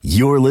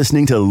You're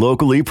listening to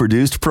locally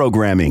produced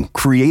programming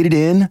created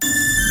in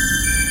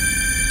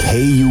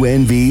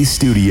KUNV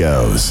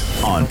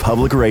Studios on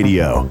Public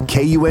Radio,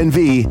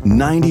 KUNV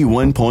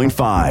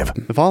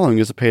 91.5. The following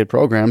is a paid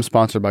program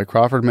sponsored by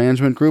Crawford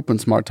Management Group and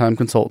Smart Time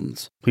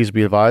Consultants. Please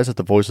be advised that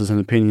the voices and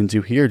opinions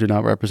you hear do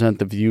not represent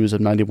the views of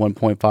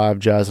 91.5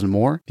 Jazz and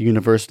More, the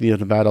University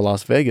of Nevada,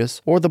 Las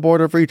Vegas, or the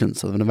Board of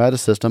Regents of the Nevada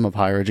System of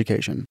Higher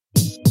Education.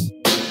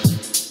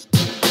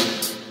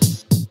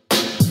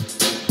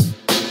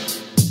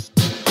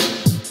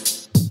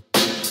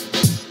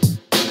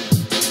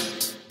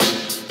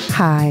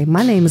 Hi,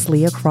 my name is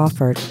Leah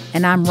Crawford.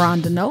 And I'm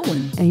Rhonda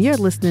Nolan. And you're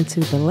listening to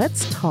the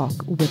Let's Talk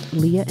with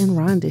Leah and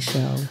Rhonda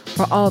show.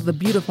 For all the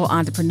beautiful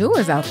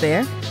entrepreneurs out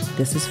there,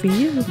 this is for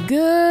you.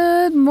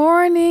 Good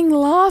morning,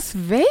 Las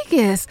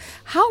Vegas.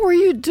 How are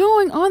you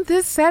doing on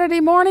this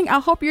Saturday morning? I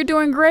hope you're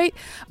doing great.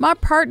 My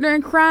partner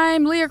in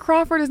crime, Leah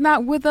Crawford, is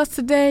not with us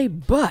today,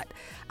 but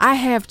I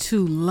have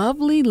two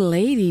lovely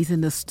ladies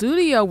in the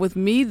studio with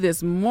me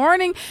this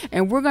morning,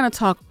 and we're going to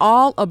talk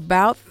all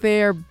about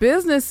their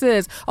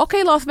businesses.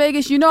 Okay, Las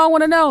Vegas, you know I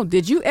want to know,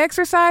 did you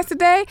exercise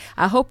today?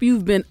 I hope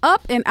you've been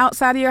up and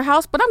outside of your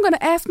house, but I'm going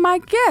to ask my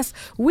guests.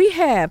 We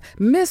have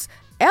Miss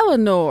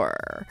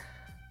Eleanor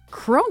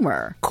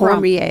Cormier.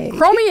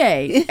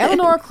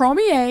 Eleanor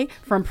Cormier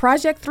from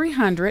Project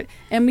 300,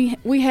 and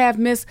we have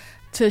Miss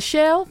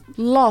Tashelle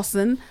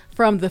Lawson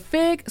from the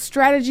FIG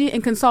Strategy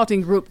and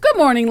Consulting Group. Good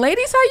morning,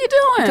 ladies. How you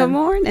doing? Good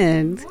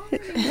morning.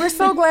 We're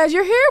so glad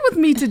you're here with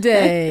me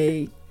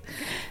today.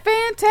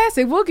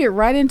 Fantastic. We'll get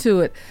right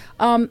into it.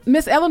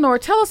 Miss Eleanor,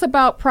 tell us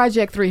about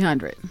Project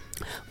 300.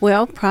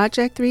 Well,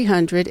 Project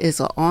 300 is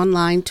an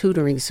online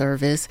tutoring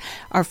service.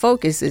 Our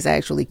focus is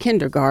actually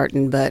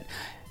kindergarten, but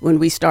when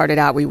we started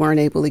out, we weren't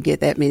able to get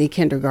that many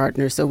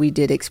kindergartners, so we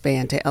did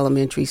expand to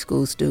elementary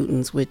school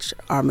students, which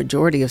our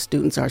majority of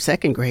students are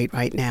second grade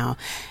right now.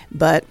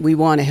 But we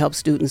want to help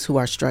students who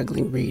are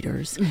struggling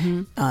readers,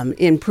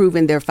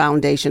 improving their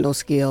foundational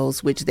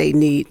skills, which they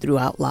need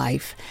throughout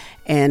life.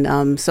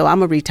 And so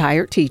I'm a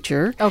retired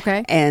teacher.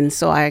 Okay. And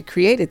so I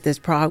created this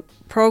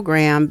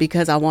program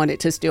because I wanted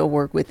to still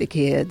work with the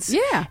kids.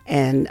 Yeah.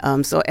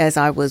 And so as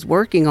I was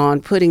working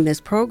on putting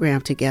this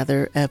program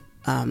together,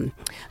 an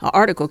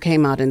article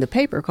came out in the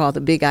paper called The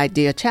Big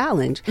Idea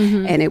Challenge,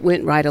 and it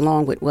went right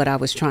along with what I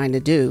was trying to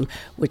do,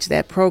 which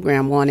that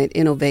program wanted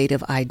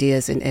innovative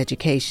ideas in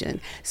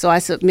education. So I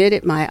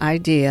submitted my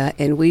idea,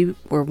 and we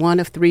were one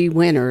of 3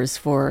 winners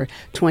for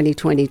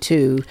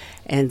 2022,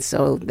 and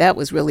so that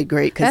was really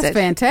great. That's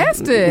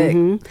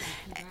fantastic.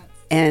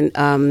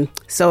 And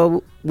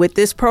so with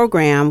this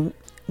program,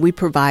 we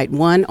provide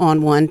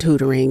one-on-one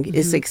tutoring.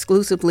 It's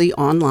exclusively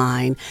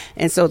online.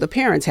 And so the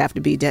parents have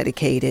to be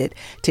dedicated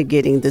to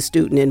getting the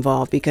student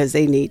involved because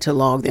they need to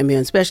log them in,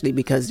 especially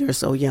because they're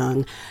so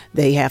young.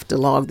 They have to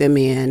log them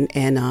in.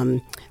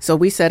 And so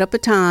we set up a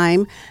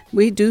time.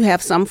 We do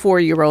have some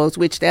 4-year-olds,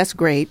 which that's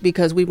great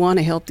because we want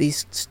to help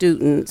these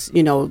students,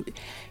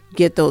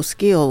 get those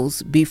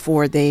skills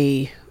before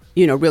they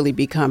really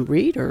become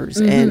readers.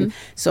 And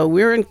so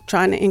we're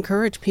trying to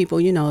encourage people,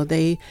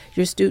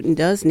 your student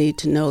does need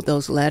to know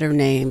those letter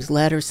names,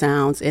 letter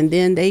sounds, and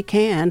then they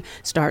can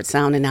start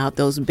sounding out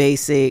those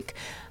basic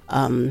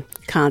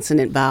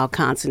consonant, vowel,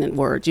 consonant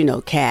words,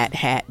 cat,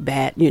 hat,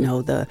 bat,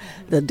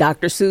 the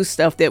Dr. Seuss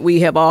stuff that we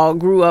have all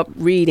grew up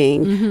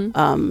reading.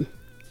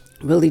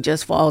 Really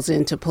just falls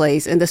into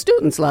place, and the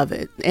students love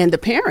it. And the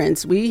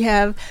parents,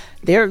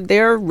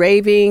 they're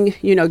raving,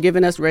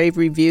 giving us rave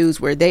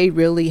reviews where they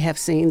really have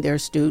seen their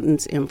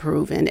students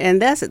improve,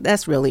 and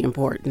that's really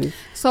important.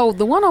 So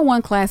the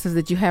one-on-one classes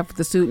that you have with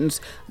the students,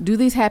 do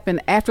these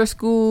happen after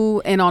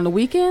school and on the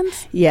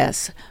weekends?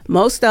 Yes,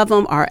 most of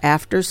them are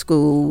after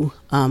school,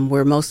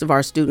 where most of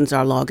our students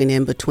are logging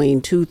in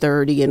between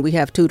 2:30, and we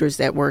have tutors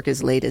that work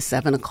as late as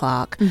 7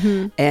 o'clock.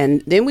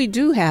 And then we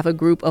do have a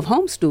group of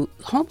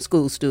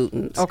homeschool students.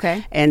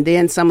 Okay. And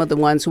then some of the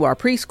ones who are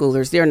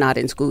preschoolers, they're not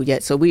in school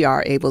yet, so we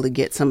are able to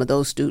get some of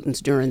those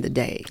students during the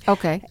day.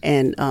 Okay.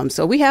 And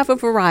so we have a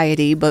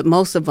variety, but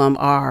most of them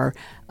are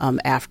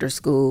after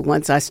school.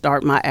 Once I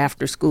start my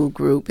after school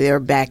group, they're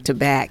back to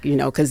back,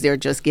 because they're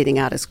just getting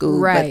out of school.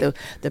 Right. But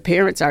the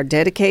parents are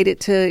dedicated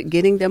to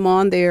getting them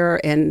on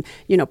there and,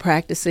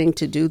 practicing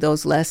to do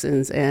those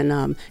lessons.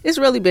 And it's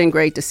really been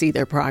great to see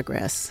their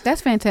progress.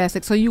 That's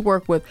fantastic. So you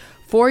work with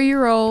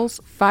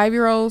 4-year-olds,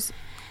 5-year-olds?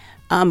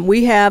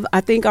 We have,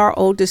 I think our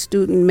oldest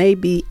student may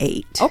be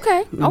 8.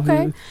 Okay.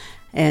 Okay.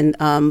 And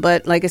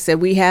but like I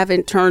said, we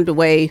haven't turned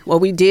away. Well,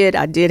 we did.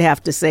 I did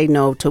have to say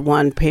no to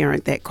one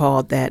parent that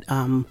called that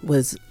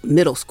was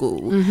middle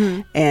school.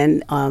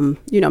 And,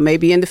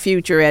 maybe in the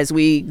future as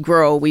we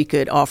grow, we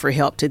could offer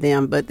help to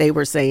them. But they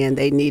were saying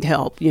they need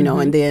help,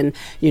 and then,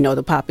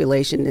 the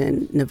population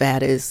in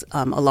Nevada is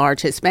a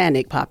large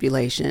Hispanic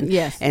population.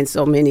 Yes. And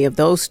so many of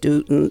those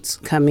students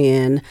come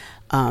in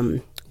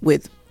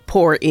with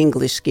poor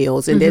English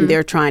skills, and then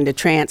they're trying to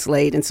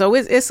translate. And so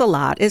it's a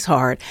lot. It's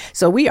hard.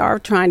 So we are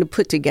trying to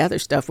put together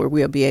stuff where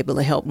we'll be able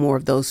to help more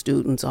of those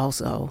students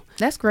also.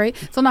 That's great.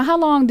 So now how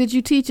long did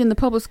you teach in the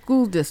public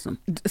school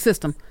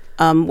system?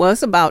 Well,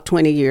 it's about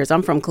 20 years.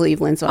 I'm from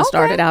Cleveland, so I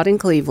started out in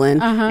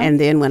Cleveland. And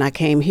then when I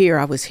came here,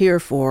 I was here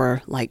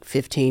for like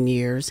 15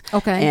 years.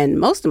 Okay. And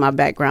most of my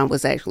background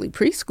was actually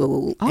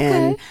preschool.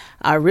 And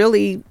I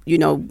really,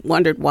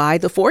 wondered why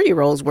the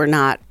 4-year-olds were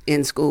not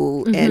in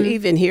school. And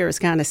even here, it's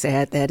kind of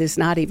sad that it's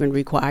not even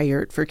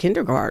required for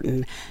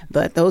kindergarten.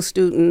 But those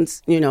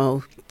students,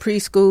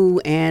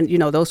 preschool and,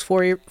 those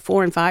 4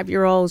 and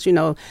 5-year-olds,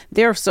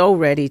 they're so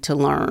ready to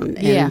learn.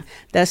 And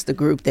that's the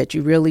group that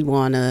you really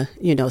want to,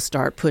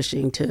 start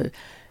pushing to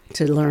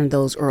learn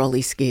those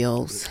early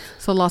skills.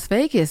 So Las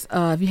Vegas,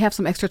 if you have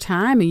some extra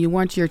time and you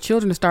want your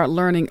children to start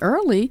learning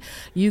early,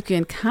 you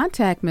can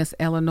contact Miss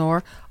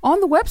Eleanor on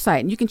the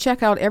website, and you can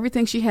check out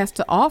everything she has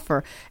to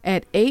offer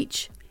at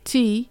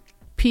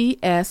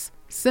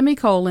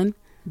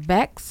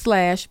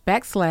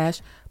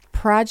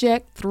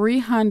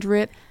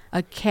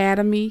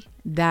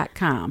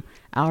https://project300academy.com.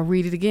 I'll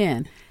read it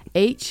again.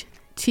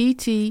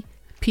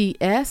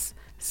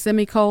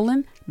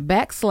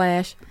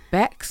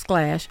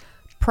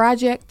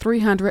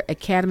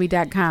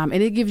 https://project300academy.com,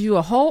 and it gives you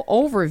a whole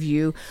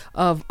overview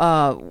of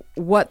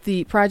what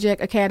the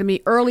Project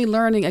Academy Early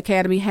Learning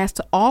Academy has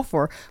to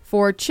offer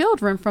for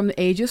children from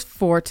the ages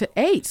 4 to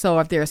 8. So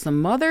if there are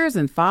some mothers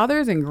and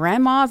fathers and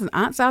grandmas and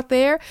aunts out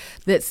there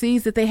that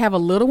sees that they have a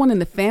little one in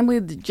the family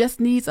that just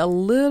needs a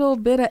little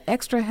bit of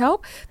extra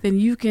help, then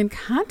you can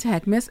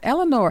contact Miss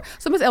Eleanor.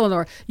 So Miss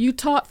Eleanor, you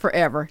taught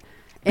forever.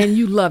 And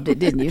you loved it,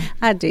 didn't you?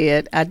 I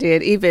did.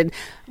 Even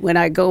when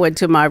I go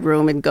into my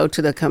room and go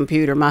to the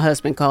computer, my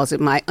husband calls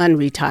it my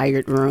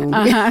unretired room.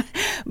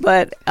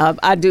 But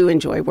I do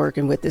enjoy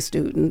working with the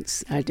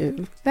students. I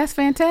do. That's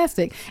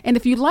fantastic. And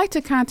if you'd like to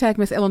contact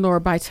Miss Eleanor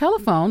by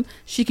telephone,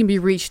 she can be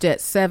reached at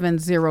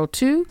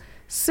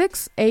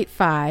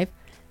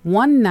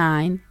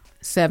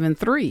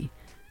 702-685-1973.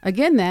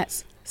 Again,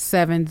 that's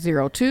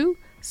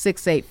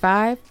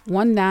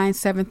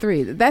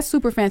 702-685-1973. That's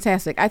super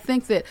fantastic. I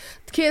think that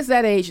kids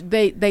that age,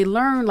 they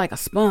learn like a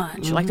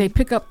sponge. Like they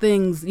pick up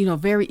things,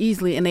 very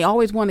easily, and they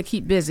always want to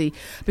keep busy.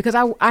 Because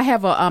I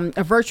have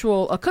a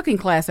virtual cooking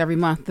class every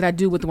month that I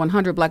do with the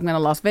 100 Black Men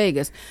of Las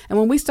Vegas. And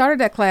when we started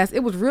that class, it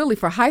was really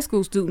for high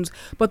school students,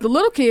 but the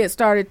little kids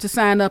started to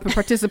sign up and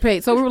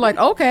participate. So we were like,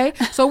 okay,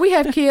 so we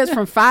have kids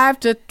from 5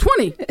 to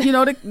 20,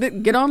 that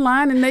get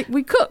online and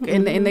we cook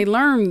and they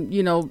learn,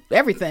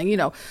 everything,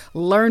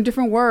 learn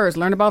different words,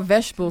 learn about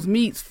vegetables,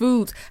 meats,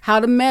 foods, how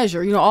to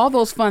measure, all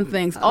those fun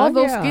things, all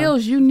those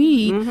skills you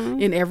need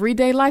in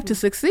everyday life to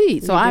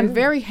succeed. So I'm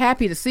very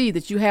happy to see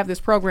that you have this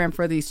program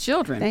for these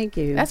children. Thank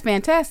you. That's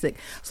fantastic.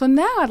 So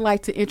now I'd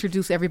like to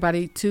introduce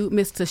everybody to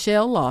Miss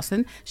Tashelle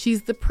Lawson.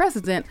 She's the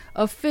president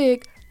of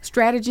FIG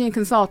Strategy and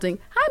Consulting.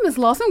 Hi, Ms.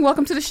 Lawson.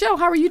 Welcome to the show.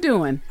 How are you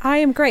doing? I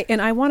am great. And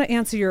I want to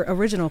answer your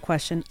original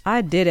question.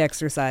 I did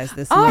exercise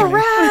this morning. All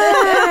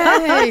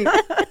right.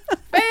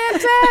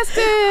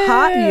 Fantastic.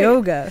 Hot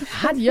yoga.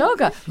 Hot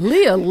yoga.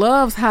 Leah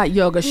loves hot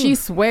yoga. She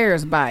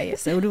swears by it.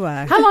 So do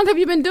I. How long have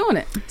you been doing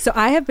it? So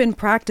I have been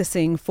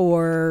practicing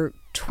for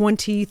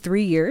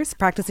 23 years,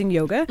 practicing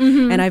yoga,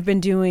 and I've been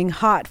doing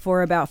hot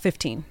for about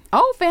 15.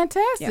 Oh,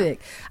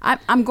 fantastic. Yeah.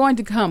 I'm going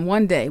to come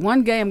one day.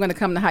 One day I'm going to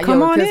come to hot yoga.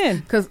 Come on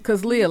in.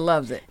 Because Leah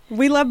loves it.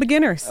 We love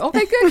beginners.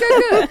 Okay,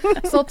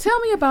 good. So tell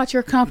me about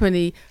your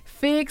company,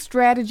 FIG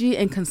Strategy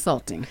and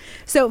Consulting.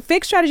 So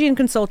FIG Strategy and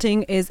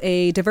Consulting is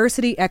a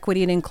diversity,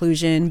 equity, and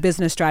inclusion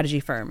business strategy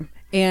firm.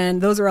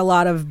 And those are a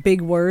lot of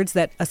big words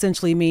that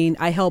essentially mean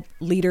I help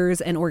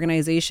leaders and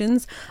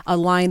organizations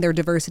align their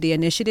diversity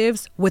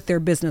initiatives with their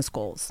business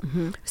goals.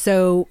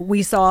 So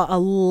we saw a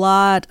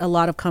lot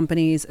of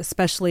companies,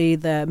 especially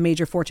the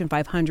major Fortune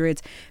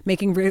 500s,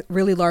 making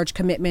really large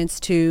commitments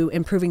to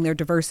improving their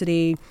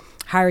diversity,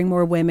 hiring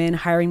more women,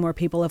 hiring more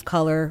people of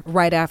color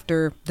right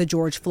after the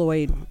George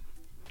Floyd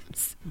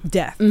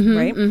death,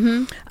 right?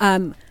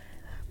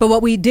 But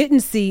what we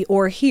didn't see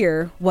or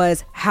hear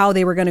was how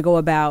they were going to go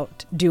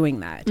about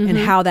doing that and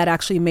how that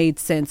actually made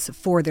sense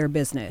for their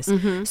business.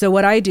 So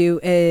what I do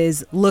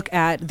is look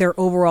at their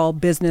overall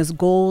business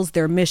goals,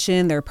 their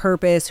mission, their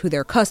purpose, who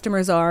their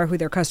customers are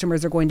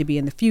going to be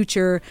in the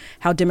future,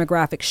 how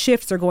demographic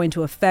shifts are going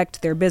to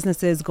affect their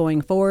businesses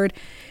going forward.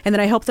 And then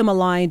I help them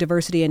align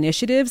diversity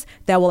initiatives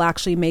that will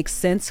actually make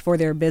sense for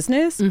their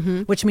business,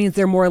 which means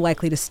they're more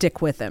likely to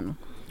stick with them.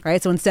 Right.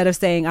 So instead of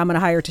saying, I'm going to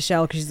hire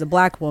Tashelle because she's a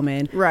Black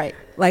woman. Right.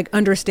 Like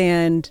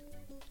understand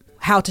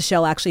how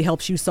Tashelle actually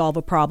helps you solve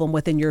a problem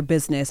within your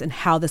business and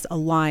how this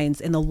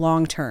aligns in the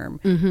long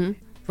term.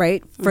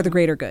 Right. For the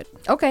greater good.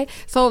 Okay.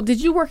 So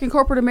did you work in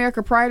corporate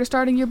America prior to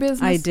starting your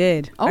business? I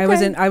did. Okay.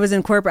 I was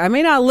in corporate. I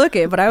may not look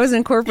it, but I was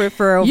in corporate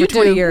for over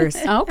 20 years.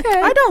 Okay.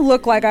 I don't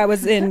look like I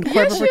was in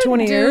corporate for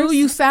 20 years.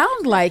 You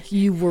sound like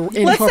you were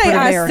in Let's corporate say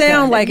America. I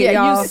sound like it,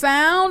 y'all. You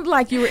sound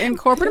like you were in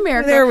corporate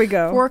America. There we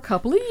go. For a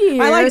couple of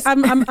years.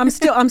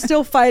 I'm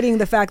still fighting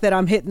the fact that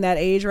I'm hitting that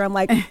age where I'm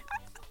like,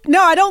 no,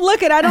 I don't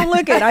look it.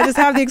 I just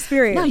have the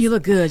experience. No, you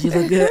look good.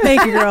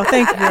 Thank you, girl.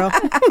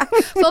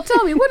 So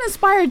tell me, what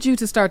inspired you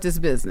to start this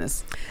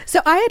business? So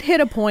I had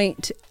hit a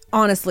point,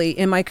 honestly,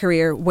 in my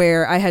career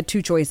where I had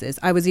two choices.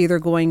 I was either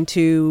going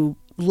to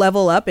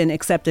level up and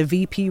accept a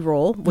VP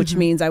role, which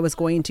means I was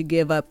going to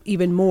give up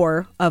even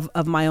more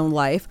of my own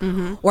life,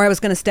 or I was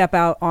going to step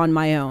out on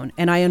my own.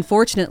 And I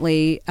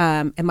unfortunately,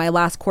 in my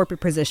last corporate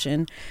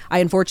position, I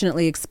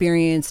unfortunately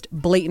experienced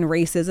blatant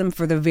racism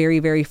for the very,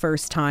 very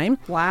first time.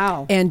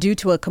 Wow. And due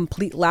to a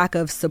complete lack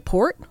of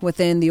support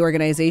within the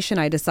organization,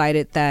 I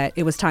decided that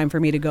it was time for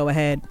me to go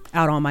ahead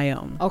out on my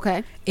own.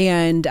 Okay.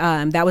 And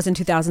that was in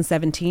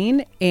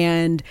 2017.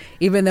 And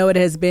even though it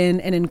has been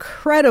an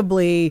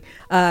incredibly,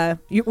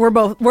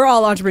 we're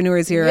all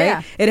entrepreneurs here, Yeah.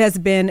 right? It has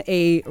been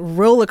a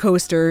roller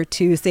coaster,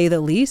 to say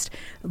the least,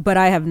 but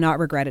I have not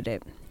regretted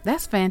it.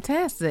 That's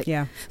fantastic.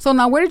 Yeah. So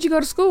now, where did you go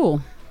to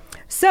school?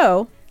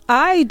 So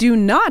I do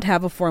not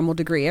have a formal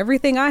degree.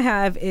 Everything I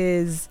have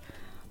is,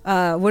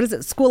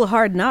 School of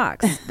Hard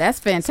Knocks. That's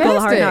fantastic. School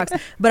of Hard Knocks.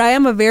 But I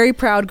am a very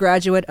proud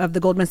graduate of the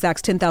Goldman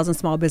Sachs 10,000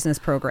 Small Business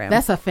Program.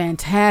 That's a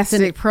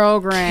fantastic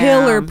program.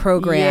 Killer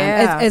program.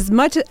 Yeah. As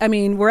much, I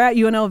mean, we're at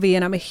UNLV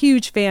and I'm a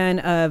huge fan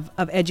of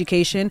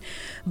education,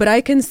 but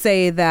I can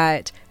say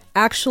that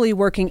actually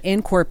working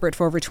in corporate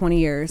for over 20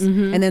 years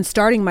and then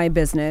starting my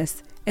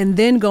business and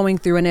then going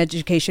through an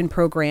education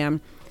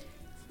program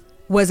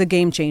was a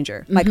game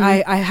changer. Like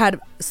I had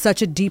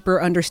such a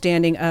deeper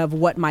understanding of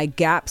what my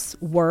gaps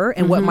were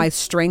and what my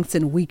strengths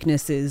and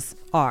weaknesses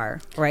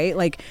are, right?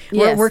 Like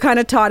Yes. we're kind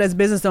of taught as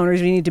business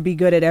owners, we need to be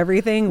good at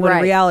everything. When Right.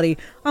 in reality,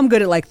 I'm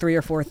good at like 3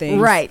 or 4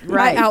 things. Right.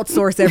 I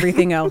outsource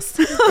everything else.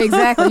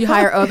 Exactly. You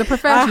hire other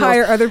professionals. I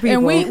hire other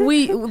people.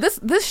 And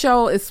this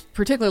show is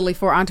particularly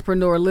for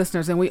entrepreneur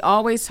listeners, and we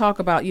always talk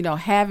about,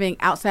 having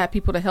outside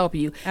people to help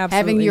you, having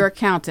Absolutely. your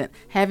accountant,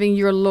 having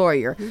your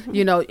lawyer,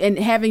 and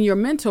having your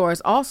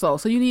mentors also.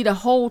 So you need a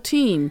whole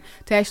team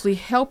to actually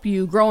help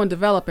you grow and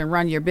develop and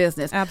run your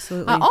business.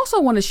 Absolutely. I also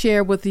want to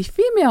share with the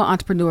female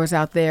entrepreneurs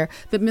out there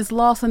that Ms.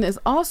 Lawson is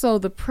also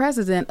the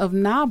president of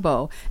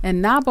NABO,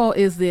 and NABO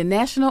is the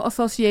National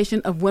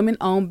Association of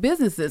Women-Owned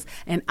Businesses,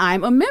 and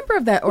I'm a member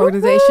of that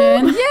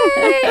organization.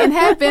 Yay! And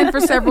have been for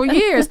several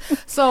years.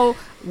 So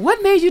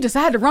what made you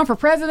decide to run for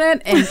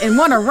president and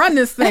want to run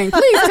this thing?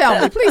 Please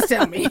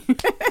tell me.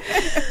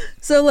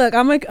 So look,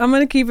 I'm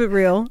gonna keep it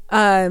real.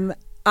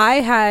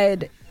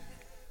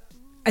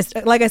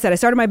 Like I said, I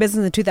started my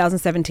business in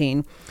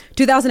 2017.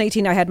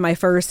 2018, I had my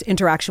first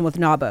interaction with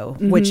NABO,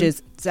 which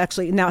is it's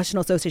actually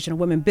National Association of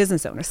Women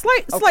Business Owners.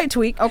 Slight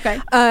tweak. Okay.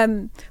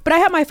 But I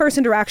had my first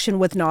interaction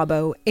with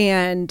NABO,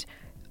 and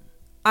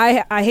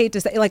I hate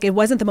to say, like, it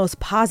wasn't the most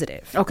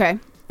positive. Okay.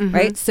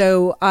 Right.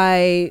 So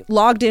I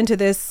logged into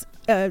this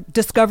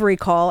discovery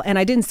call, and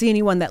I didn't see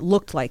anyone that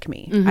looked like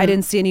me. I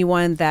didn't see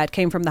anyone that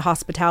came from the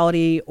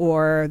hospitality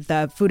or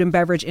the food and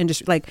beverage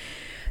industry. Like,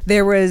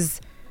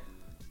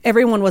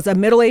 everyone was a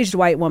middle-aged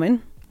white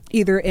woman,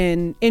 either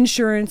in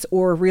insurance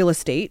or real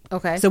estate.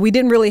 Okay. So we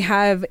didn't really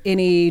have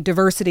any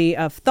diversity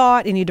of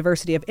thought, any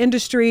diversity of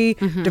industry,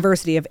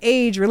 diversity of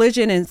age,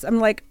 religion. And I'm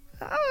like,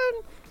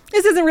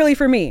 this isn't really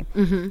for me.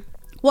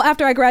 Well,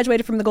 after I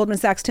graduated from the Goldman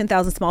Sachs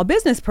 10,000 Small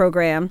Business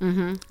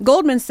Program,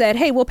 Goldman said,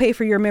 hey, we'll pay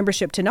for your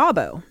membership to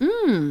NABO.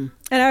 And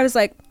I was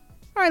like,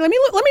 all right, let me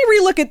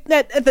relook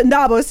at the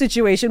NABO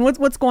situation.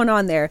 What's going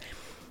on there?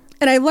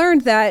 And I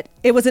learned that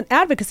it was an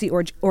advocacy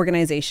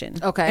organization.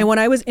 Okay. And when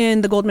I was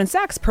in the Goldman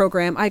Sachs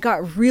program, I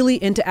got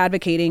really into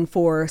advocating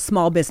for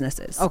small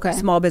businesses. Okay.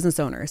 Small business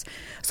owners.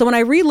 So when I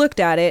re-looked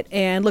at it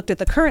and looked at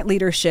the current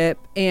leadership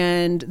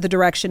and the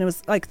direction, it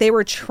was like they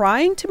were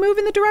trying to move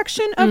in the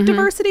direction of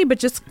diversity, but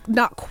just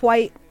not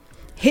quite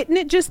hitting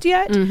it just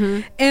yet.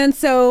 And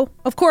so,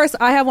 of course,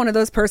 I have one of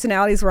those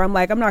personalities where I'm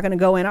like, I'm not going to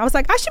go in. I was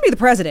like, I should be the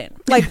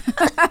president. Like,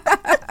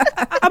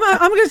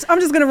 I'm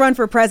just going to run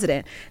for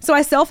president. So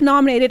I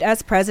self-nominated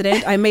as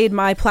president. I made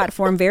my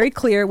platform very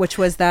clear, which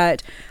was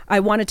that I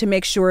wanted to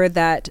make sure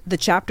that the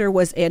chapter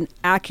was an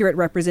accurate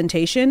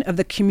representation of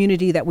the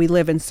community that we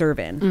live and serve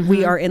in.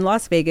 We are in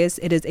Las Vegas.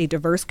 It is a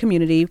diverse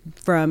community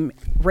from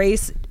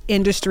race,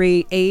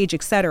 industry, age,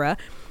 etc.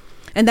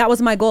 And that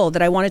was my goal,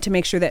 that I wanted to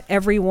make sure that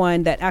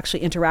everyone that actually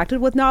interacted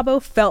with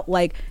NABO felt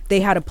like they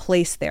had a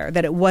place there,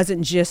 that it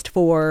wasn't just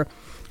for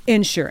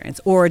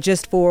insurance or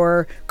just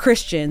for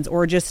Christians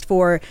or just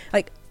for,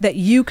 like, that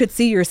you could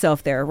see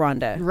yourself there,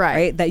 Rhonda,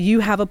 right? That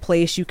you have a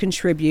place, you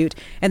contribute,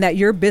 and that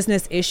your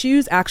business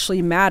issues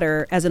actually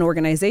matter as an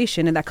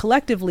organization, and that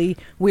collectively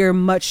we're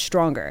much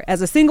stronger.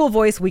 As a single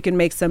voice, we can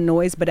make some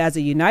noise, but as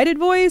a united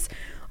voice,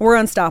 we're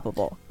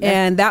unstoppable. Yeah.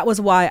 And that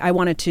was why I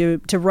wanted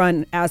to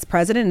run as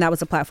president, and that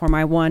was a platform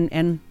I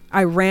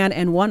ran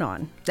and won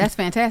on. That's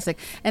fantastic.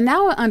 And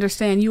now I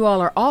understand you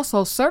all are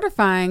also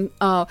certifying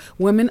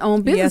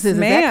women-owned businesses. Yes,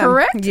 ma'am. Is that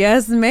correct?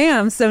 Yes,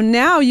 ma'am. So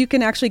now you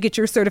can actually get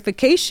your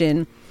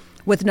certification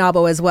with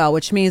NAWBO as well,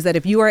 which means that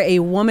if you are a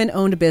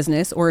woman-owned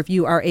business or if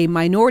you are a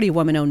minority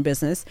woman-owned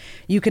business,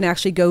 you can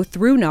actually go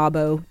through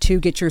NAWBO to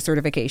get your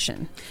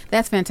certification.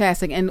 That's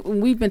fantastic. And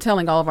we've been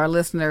telling all of our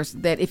listeners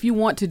that if you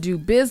want to do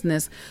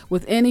business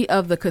with any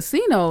of the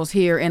casinos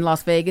here in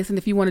Las Vegas, and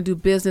if you want to do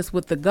business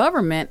with the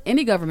government,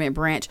 any government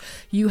branch,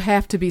 you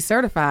have to be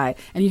certified,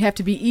 and you have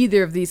to be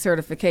either of these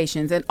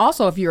certifications. And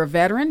also, if you're a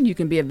veteran, you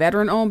can be a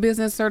veteran-owned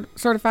business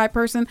certified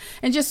person,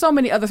 and just so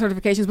many other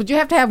certifications, but you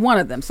have to have one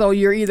of them. So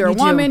you're either a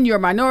woman, you're a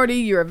minority,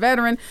 you're a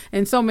veteran,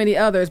 and so many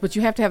others, but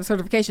you have to have a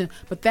certification.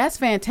 But that's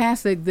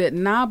fantastic that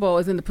NAWBO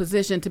is in the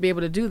position to be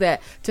able to do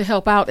that to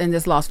help out in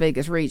this Las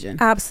Vegas region.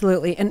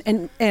 Absolutely.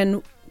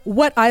 And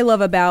what I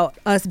love about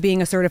us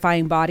being a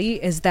certifying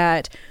body is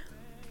that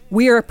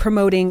we are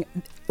promoting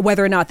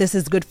whether or not this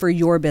is good for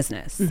your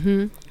business,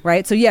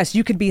 right? So yes,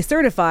 you could be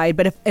certified,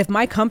 but if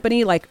my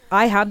company, like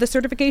I have the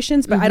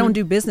certifications, but I don't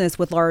do business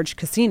with large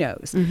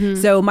casinos.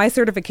 So my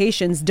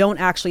certifications don't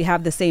actually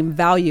have the same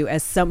value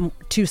as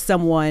to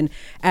someone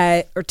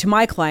or to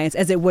my clients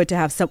as it would to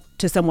have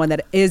to someone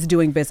that is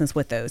doing business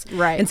with those.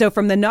 Right. And so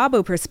from the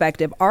NAWBO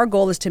perspective, our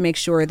goal is to make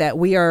sure that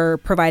we are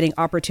providing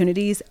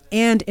opportunities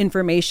and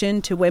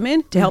information to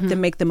women to help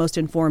them make the most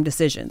informed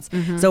decisions.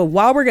 So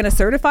while we're going to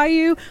certify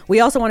you,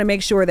 we also want to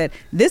make sure that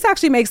this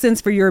actually makes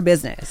sense for your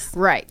business.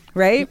 Right.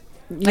 Right?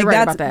 You're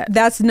right about that.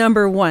 That's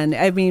number one.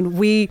 I mean,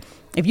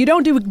 if you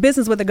don't do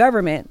business with the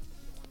government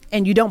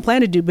and you don't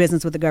plan to do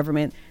business with the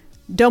government,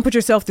 don't put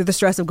yourself through the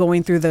stress of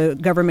going through the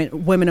government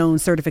women-owned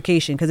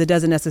certification because it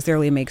doesn't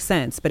necessarily make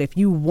sense. But if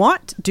you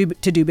want to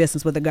do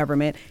business with the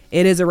government,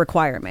 it is a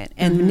requirement,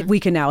 and we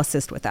can now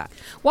assist with that.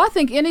 Well, I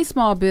think any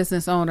small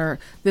business owner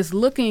that's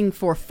looking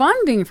for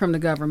funding from the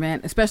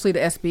government, especially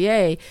the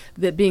SBA,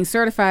 that being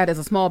certified as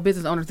a small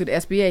business owner through the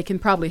SBA can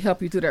probably help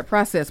you through that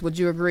process. Would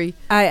you agree?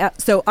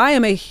 So I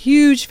am a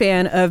huge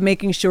fan of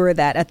making sure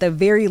that at the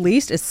very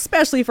least,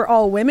 especially for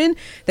all women,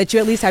 that you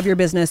at least have your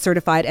business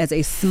certified as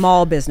a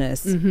small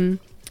business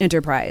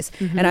enterprise.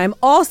 And I'm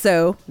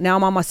also, now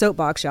I'm on my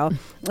soapbox, y'all,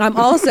 I'm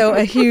also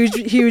a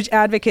huge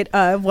advocate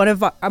of one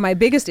of my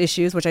biggest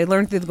issues, which I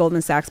learned through the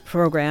Goldman Sachs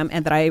program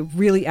and that I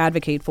really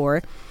advocate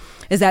for,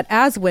 is that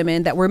as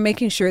women, that we're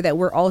making sure that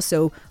we're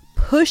also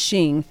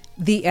pushing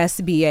the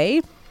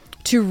SBA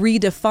to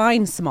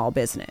redefine small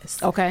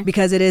business. Okay.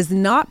 Because it is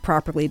not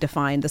properly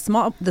defined. The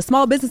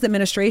Small Business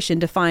Administration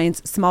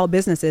defines small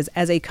businesses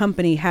as a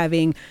company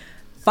having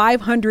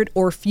 500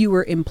 or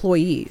fewer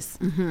employees.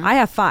 I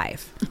have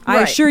 5. Right.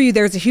 I assure you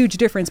there's a huge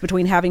difference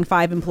between having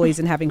 5 employees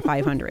and having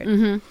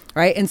 500.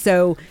 Right? And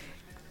so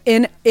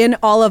in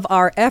all of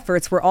our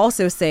efforts, we're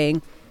also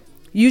saying,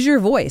 use your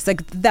voice.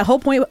 Like the whole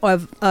point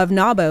of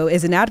NAWBO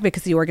is an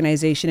advocacy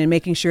organization and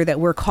making sure that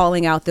we're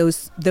calling out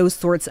those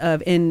sorts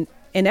of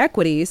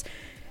inequities.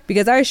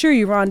 Because I assure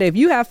you, Rhonda, if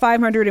you have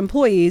 500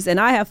 employees and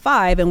I have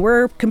 5 and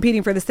we're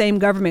competing for the same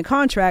government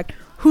contract,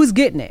 who's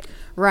getting it?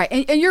 Right.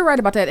 And you're right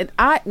about that.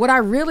 And what I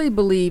really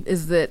believe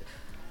is that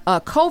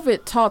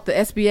COVID taught the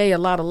SBA a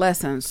lot of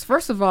lessons.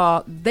 First of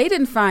all, they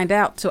didn't find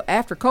out till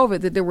after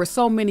COVID that there were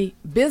so many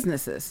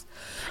businesses.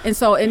 And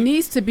so it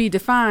needs to be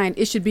defined.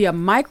 It should be a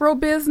micro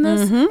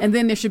business and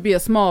then there should be a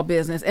small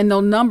business. And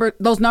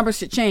those numbers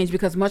should change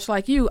because much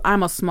like you,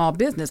 I'm a small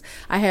business.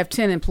 I have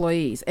 10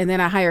 employees and then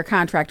I hire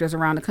contractors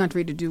around the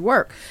country to do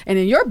work. And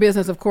in your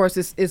business, of course,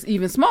 is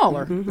even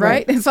smaller,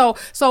 right? And so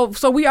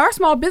we are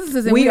small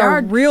businesses. And we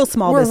are real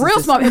small businesses. We're real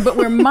small, but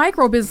we're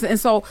micro businesses. And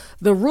so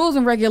the rules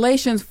and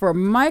regulations for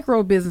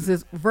micro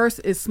businesses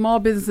versus small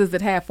businesses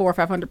that have 400 or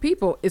 500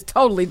 people is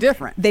totally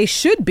different. They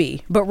should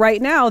be, but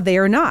right now they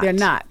are not. They're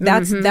not.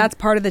 That's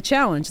part of the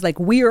challenge. Like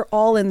we are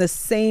all in the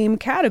same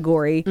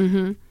category.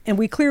 And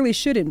we clearly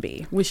shouldn't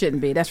be. We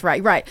shouldn't be. That's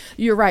right. Right.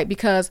 You're right.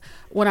 Because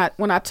when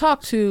I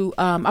talk to,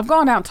 I've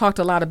gone out and talked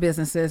to a lot of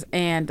businesses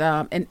and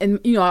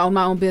you know, I own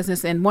my own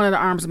business, and one of the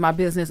arms of my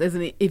business is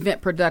an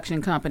event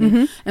production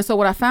company. And so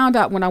what I found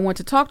out when I went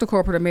to talk to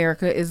corporate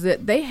America is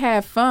that they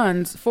have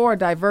funds for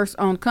diverse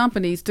owned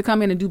companies to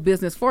come in and do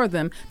business for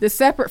them that's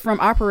separate from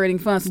operating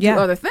funds to do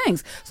other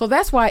things. So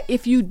that's why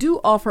if you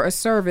do offer a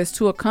service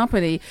to a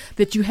company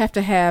that you have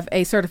to have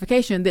a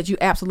certification, that you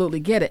absolutely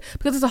get it,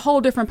 because it's a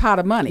whole different pot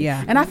of money.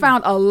 And I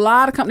found a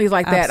lot of companies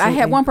like that. I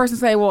had one person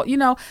say, well, you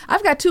know,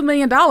 I've got $2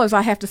 million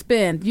I have to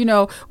spend, you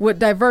know, with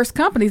diverse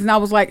companies. And I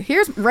was like,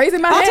 here's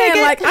raising my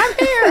hand. Like,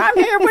 I'm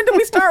here. When do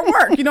we start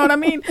work? You know what I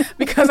mean?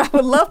 Because I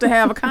would love to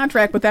have a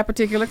contract with that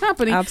particular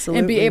company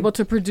and be able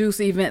to produce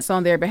events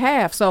on their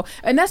behalf. So,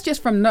 and that's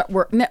just from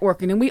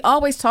networking. And we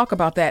always talk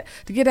about that,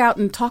 to get out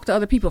and talk to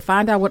other people,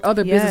 find out what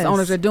other business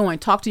owners are doing,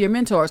 talk to your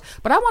mentors.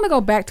 But I want to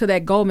go back to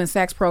that Goldman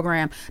Sachs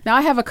program. Now,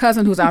 I have a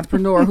cousin who's an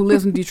entrepreneur who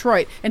lives in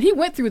Detroit, and he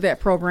went through that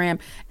program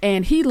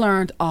and he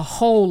learned a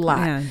whole lot.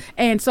 Man.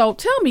 And so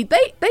tell me,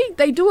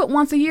 they do it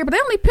once a year, but they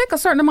only pick a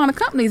certain amount of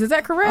companies. Is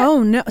that correct?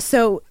 Oh, no.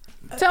 So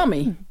tell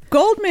me.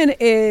 Goldman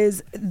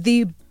is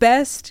the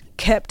best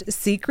kept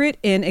secret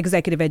in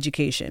executive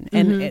education.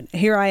 And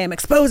here I am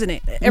exposing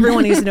it.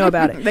 Everyone needs to know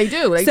about it. They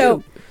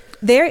do.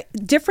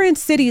 different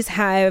cities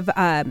have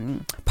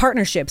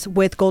partnerships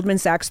with Goldman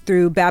Sachs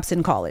through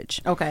Babson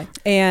College. Okay.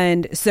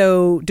 And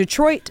so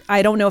Detroit,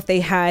 I don't know if they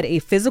had a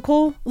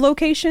physical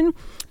location,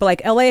 but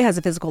like LA has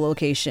a physical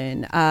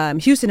location.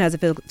 Houston has a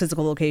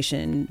physical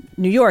location,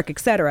 New York,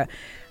 etc.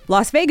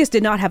 Las Vegas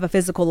did not have a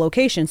physical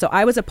location. So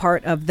I was a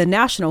part of the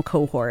national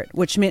cohort,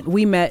 which meant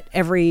we met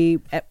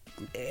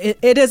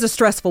it is a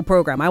stressful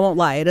program. I won't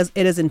lie. It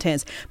is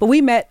intense. But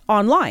we met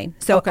online.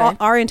 So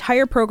our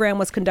entire program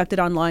was conducted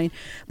online.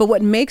 But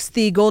what makes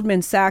the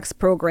Goldman Sachs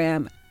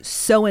program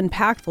so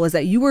impactful is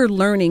that you were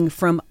learning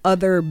from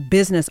other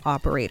business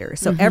operators.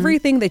 So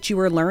everything that you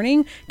were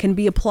learning can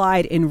be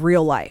applied in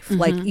real life,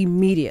 like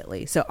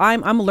immediately. So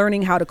I'm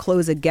learning how to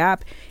close a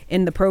gap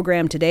in the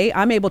program today.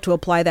 I'm able to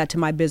apply that to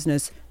my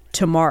business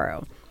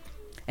tomorrow.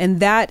 And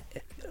that's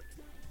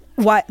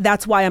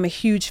why I'm a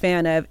huge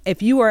fan of,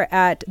 if you are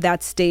at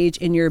that stage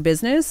in your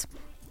business,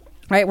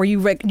 right, where you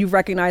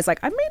recognize like,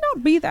 I may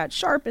not be that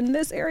sharp in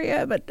this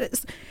area, but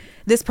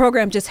this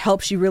program just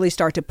helps you really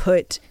start to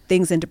put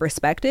things into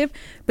perspective.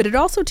 But it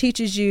also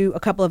teaches you a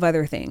couple of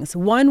other things.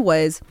 One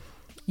was,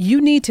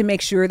 you need to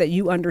make sure that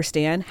you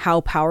understand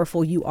how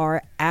powerful you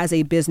are as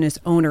a business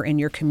owner in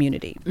your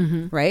community,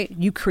 right?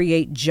 You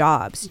create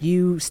jobs,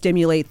 you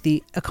stimulate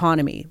the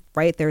economy,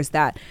 right? There's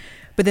that.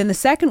 But then the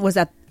second was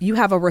that you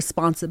have a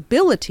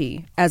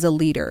responsibility as a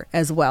leader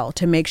as well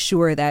to make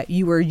sure that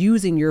you are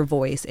using your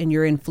voice and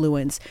your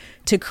influence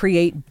to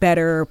create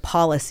better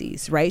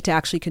policies, right? To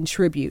actually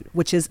contribute,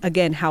 which is,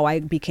 again, how I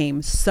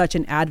became such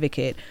an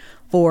advocate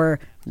for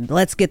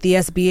let's get the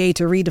SBA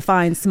to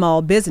redefine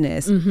small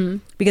business,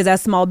 because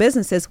as small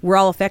businesses, we're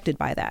all affected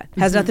by that. It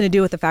has nothing to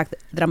do with the fact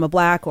that I'm a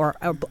black or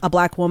a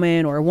black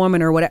woman or a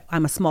woman or what.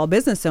 I'm a small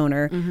business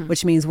owner,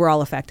 which means we're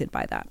all affected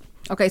by that.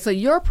 Okay, so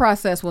your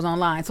process was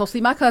online. So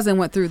see, my cousin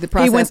went through the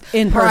process He went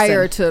in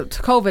prior to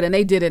COVID, and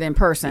they did it in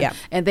person. Yeah.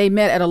 And they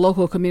met at a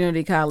local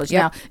community college.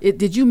 Yep. Now,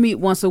 did you meet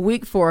once a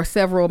week for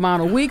several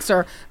amount of weeks,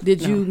 or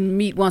did you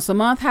meet once a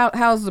month?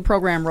 How's the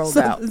program rolled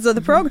out? So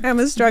the program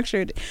is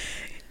structured.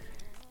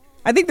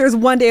 I think there's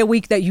one day a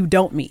week that you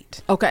don't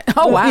meet. Okay.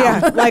 Oh, wow.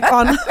 Yeah, like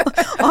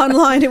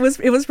online, it was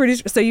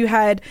pretty. So you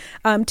had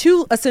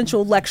 2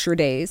 essential lecture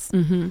days,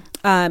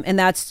 and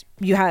that's,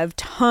 you have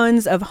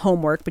tons of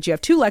homework, but you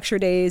have 2 lecture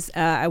days.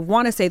 I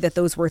want to say that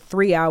those were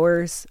 3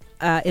 hours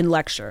in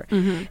lecture,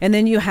 and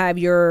then you have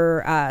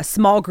your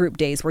small group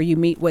days where you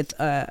meet with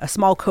a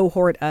small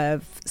cohort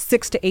of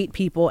 6 to 8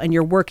 people, and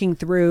you're working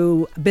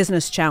through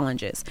business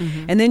challenges.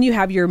 And then you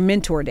have your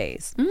mentor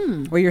days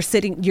where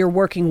you're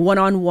working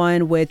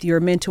one-on-one with your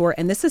mentor,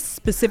 and this is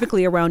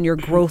specifically around your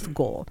growth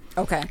goal.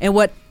 Okay. And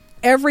what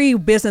every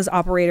business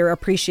operator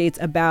appreciates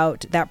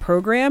about that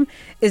program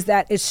is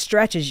that it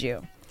stretches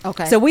you.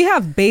 Okay. So we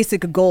have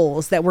basic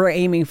goals that we're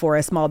aiming for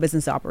as small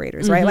business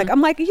operators, right? Like, I'm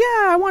like, yeah,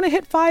 I want to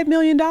hit $5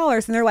 million.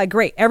 And they're like,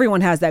 great,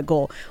 everyone has that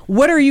goal.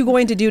 What are you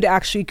going to do to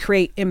actually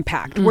create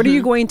impact? What are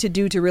you going to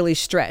do to really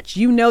stretch?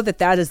 You know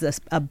that is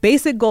a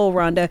basic goal,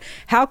 Rhonda.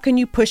 How can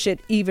you push it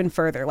even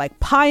further? Like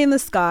pie in the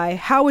sky.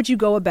 How would you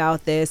go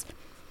about this?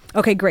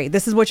 Okay, great.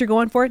 This is what you're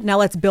going for. Now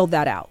let's build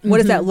that out. What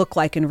does that look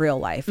like in real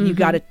life? You've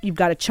got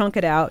to chunk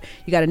it out.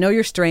 You got to know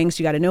your strengths.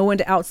 You got to know when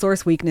to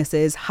outsource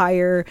weaknesses,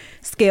 hire,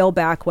 scale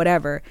back,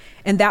 whatever.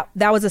 And that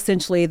was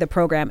essentially the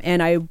program.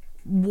 And I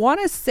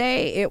want to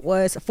say it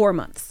was 4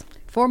 months.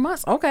 4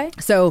 months. Okay.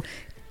 So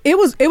it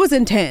was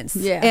intense.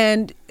 Yeah.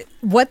 And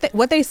what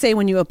they say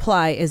when you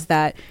apply is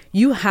that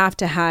you have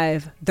to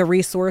have the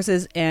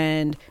resources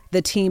and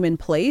the team in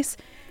place,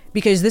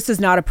 because this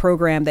is not a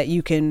program that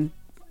you can,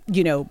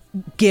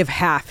 give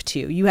half to.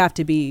 You have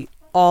to be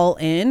all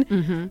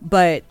in.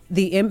 But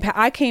the impact,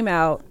 I came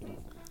out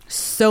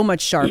so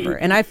much sharper,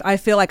 and I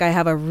feel like I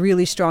have a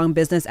really strong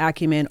business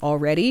acumen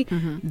already.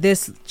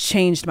 This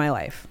changed my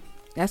life.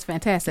 That's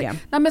fantastic. Yeah.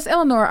 Now, Miss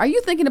Eleanor, are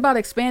you thinking about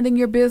expanding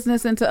your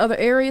business into other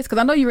areas? Because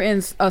I know you're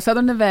in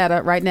Southern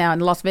Nevada right now, in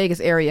the Las Vegas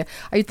area.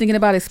 Are you thinking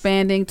about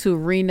expanding to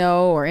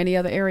Reno or any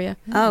other area?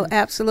 Oh,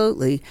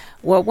 absolutely.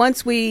 Well,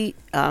 once we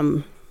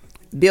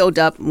build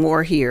up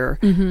more here,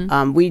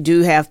 we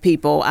do have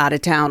people out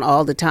of town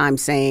all the time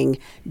saying,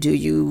 do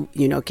you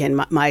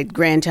can my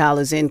grandchild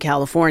is in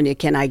California,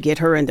 can I get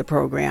her in the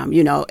program?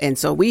 And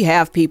so we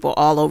have people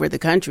all over the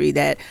country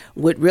that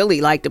would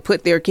really like to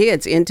put their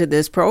kids into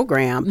this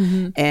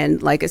program.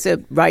 And like I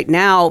said, right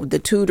now the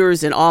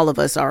tutors and all of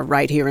us are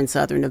right here in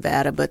Southern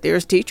Nevada, but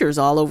there's teachers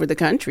all over the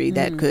country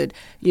that could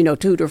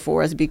tutor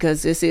for us,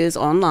 because this is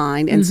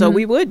online, and so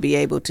we would be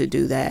able to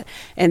do that.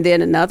 And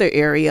then another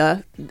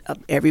area,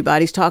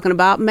 everybody's talking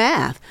about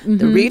math.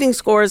 The reading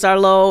scores are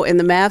low and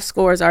the math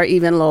scores are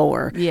even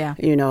lower. Yeah.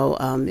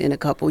 In a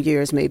couple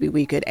years, maybe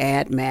we could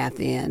add math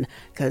in,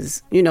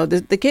 because,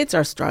 the kids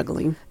are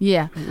struggling.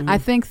 Yeah. I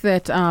think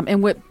that,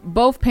 and with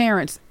both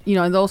parents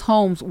in those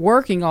homes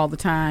working all the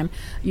time,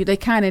 they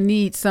kind of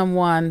need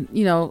someone,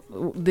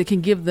 that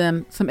can give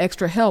them some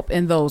extra help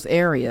in those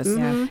areas.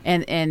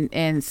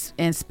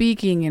 And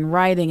speaking and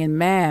writing and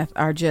math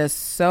are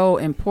just so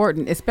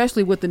important,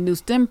 especially with the new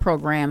STEM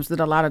programs that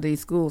a lot of these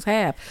schools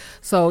have.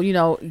 So,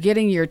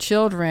 getting your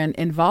children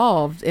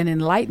involved and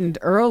enlightened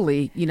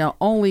early,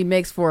 only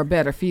makes for a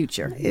better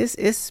future.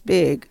 It's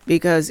big,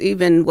 because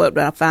even what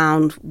I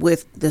found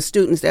with the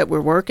students that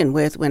we're working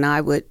with, when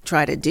I would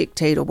try to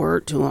dictate a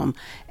word to them,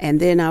 and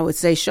then I would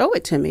say, show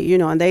it to me,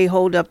 and they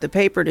hold up the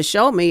paper to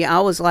show me, I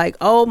was like,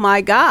 oh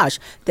my gosh,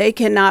 they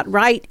cannot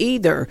write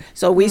either.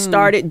 So we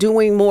started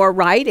doing more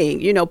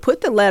writing,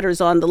 put the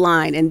letters on the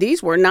line. And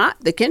these were not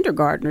the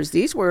kindergartners.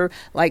 These were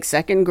like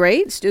second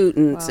grade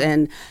students. Wow.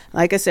 And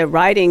like I said,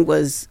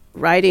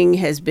 writing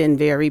has been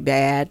very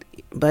bad,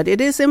 but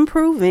it is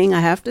improving. I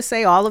have to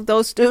say, all of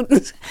those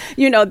students,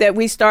 that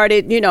we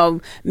started,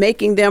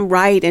 making them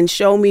write and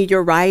show me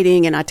your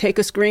writing, and I take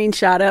a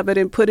screenshot of it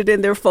and put it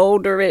in their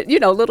folder, and,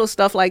 little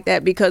stuff like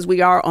that, because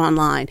we are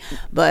online.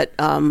 But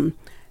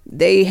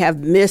they have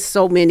missed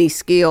so many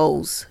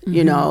skills,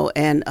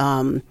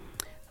 and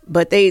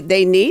but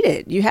they need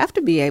it. You have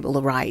to be able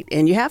to write,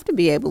 and you have to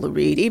be able to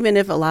read, even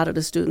if a lot of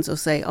the students will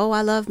say, oh,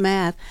 I love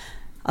math.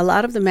 A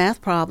lot of the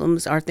math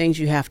problems are things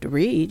you have to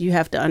read. You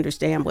have to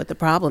understand what the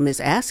problem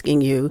is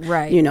asking you.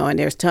 Right. And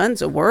there's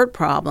tons of word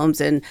problems.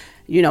 And,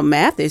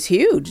 math is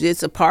huge.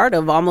 It's a part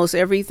of almost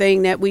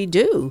everything that we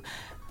do.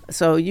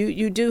 So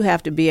you do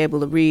have to be able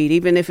to read,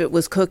 even if it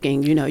was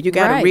cooking. You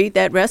got to read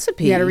that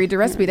recipe. You got to read the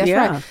recipe. That's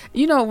right.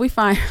 We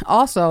find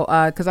also,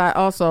 because I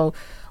also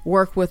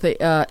work with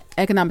a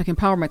economic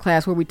empowerment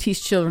class where we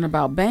teach children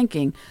about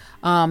banking.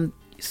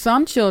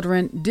 Some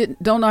children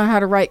don't know how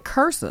to write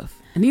cursive.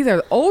 And these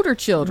are older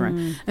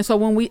children. And so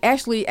when we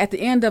actually, at the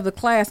end of the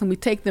class, and we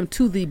take them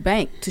to the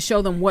bank to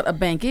show them what a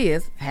bank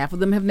is, half of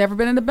them have never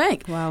been in the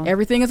bank. Wow.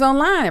 Everything is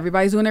online.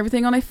 Everybody's doing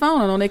everything on their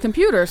phone and on their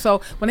computer. So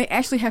when they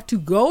actually have to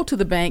go to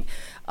the bank,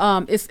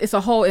 it's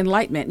a whole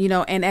enlightenment,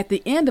 And at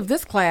the end of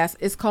this class,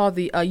 it's called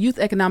the Youth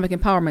Economic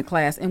Empowerment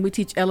class. And we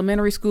teach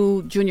elementary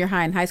school, junior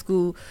high, and high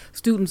school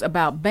students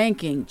about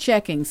banking,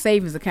 checking,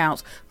 savings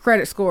accounts,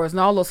 credit scores, and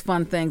all those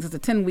fun things. It's a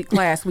 10-week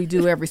class we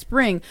do every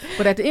spring.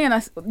 But at the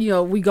end,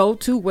 we go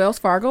to Wells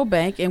Fargo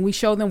Bank and we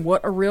show them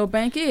what a real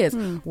bank is.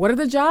 What are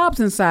the jobs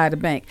inside a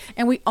bank?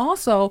 And we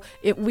also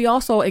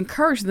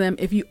encourage them,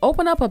 if you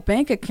open up a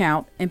bank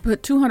account and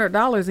put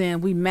 $200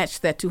 in, we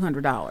match that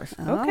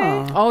 $200.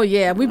 Okay. Oh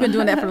yeah, we've been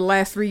doing that for the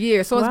last 3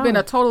 years. So it's been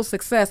a total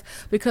success,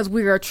 because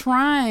we are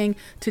trying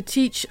to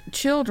teach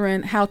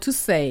children how to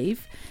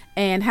save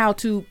and how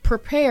to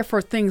prepare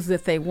for things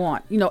that they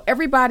want.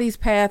 Everybody's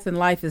path in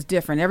life is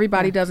different.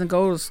 Everybody doesn't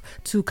go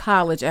to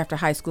college after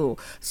high school.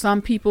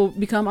 Some people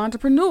become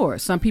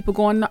entrepreneurs. Some people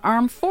go in the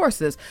armed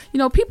forces.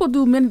 People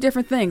do many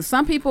different things.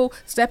 Some people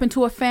step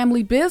into a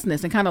family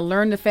business and kind of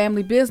learn the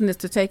family business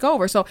to take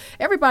over. So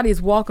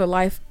everybody's walk of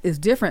life is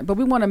different, but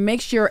we want to make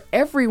sure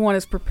everyone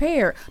is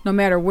prepared no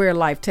matter where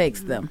life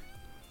takes them.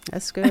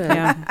 That's good.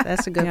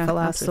 That's a good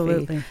philosophy.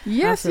 Absolutely.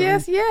 Yes.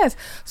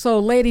 So,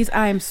 ladies,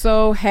 I am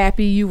so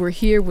happy you were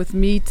here with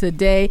me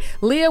today.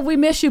 Leah, we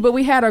miss you, but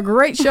we had a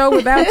great show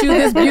without you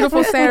this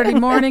beautiful Saturday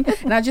morning.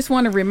 And I just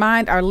want to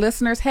remind our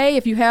listeners, hey,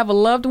 if you have a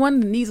loved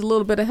one that needs a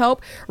little bit of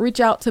help, reach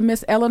out to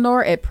Miss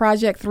Eleanor at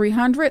Project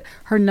 300.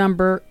 Her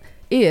number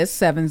is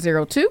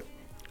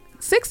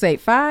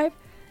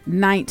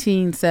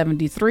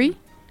 702-685-1973.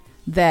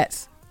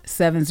 That's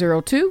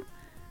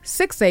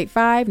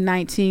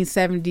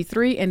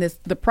 702-685-1973, and it's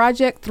the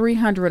Project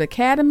 300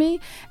 Academy,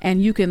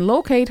 and you can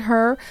locate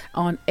her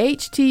on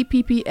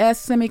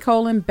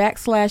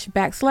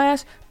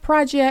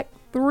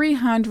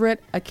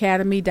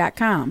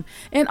https://project300academy.com.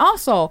 And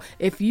also,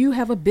 if you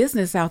have a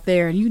business out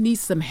there and you need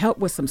some help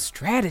with some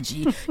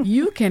strategy,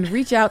 you can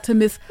reach out to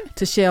Miss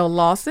Tashelle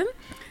Lawson.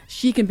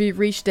 She can be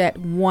reached at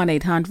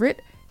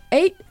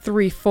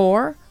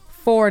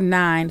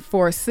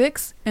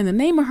 1-800-834-4946, and the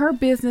name of her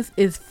business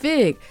is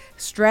FIG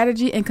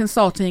Strategy and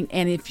Consulting.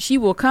 And if she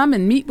will come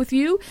and meet with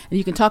you, and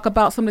you can talk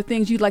about some of the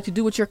things you'd like to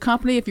do with your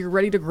company, if you're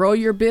ready to grow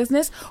your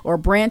business or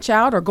branch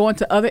out or go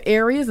into other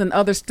areas and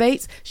other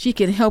states, she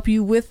can help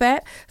you with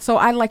that. So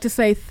I'd like to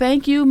say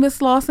thank you,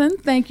 Miss Lawson.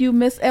 Thank you,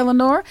 Miss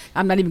Eleanor.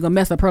 I'm not even gonna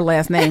mess up her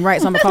last name, right?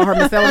 So I'm gonna call her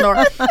Miss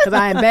Eleanor, because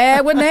I am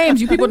bad with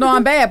names. You people know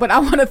I'm bad, but I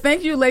want to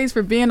thank you, ladies,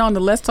 for being on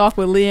the Let's Talk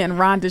with Leah and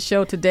Rhonda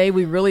show today.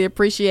 We really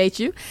appreciate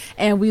you,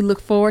 and we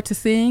look forward to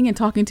seeing and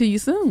talking to you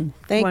soon.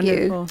 Thank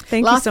you.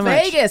 Thank you so much.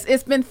 Las Vegas,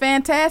 it's been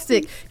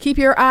fantastic. Keep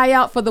your eye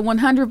out for the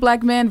 100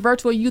 Black Men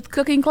Virtual Youth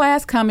Cooking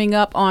Class coming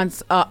up on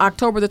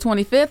October the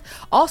 25th.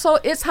 Also,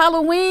 it's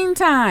Halloween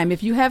time.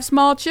 If you have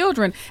small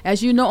children,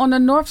 as you know, on the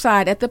north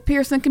side at the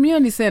Pearson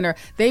Community Center,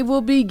 they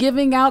will be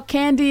giving out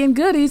candy and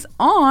goodies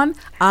on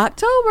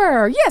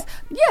October. Yes.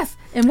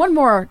 And one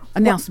more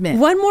announcement.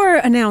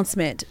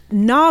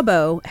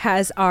 NAWBO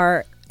has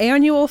our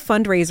annual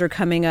fundraiser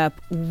coming up,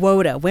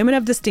 WODA, Women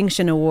of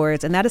Distinction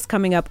Awards, and that is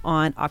coming up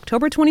on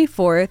October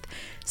 24th,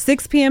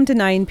 6 p.m. to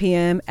 9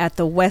 p.m. at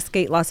the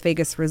Westgate Las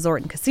Vegas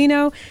Resort and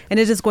Casino. And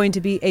it is going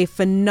to be a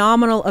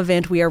phenomenal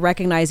event. We are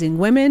recognizing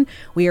women,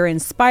 we are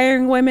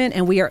inspiring women,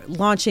 and we are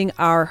launching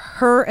our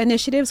HER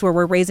initiatives where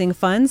we're raising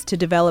funds to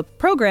develop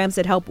programs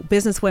that help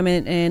business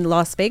women in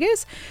Las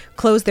Vegas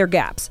close their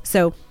gaps.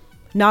 So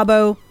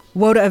NABO,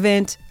 WODA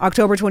event,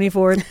 October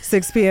 24th,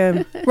 6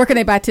 p.m. Where can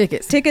they buy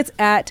tickets? Tickets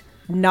at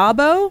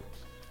NABO,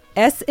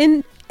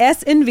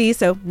 SNV,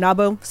 so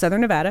NABO,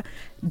 Southern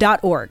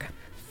Nevada.org.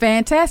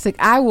 Fantastic.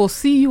 I will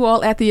see you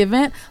all at the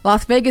event.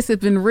 Las Vegas has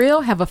been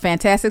real. Have a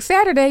fantastic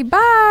Saturday.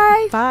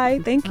 Bye.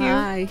 Bye. Thank you.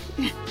 Bye.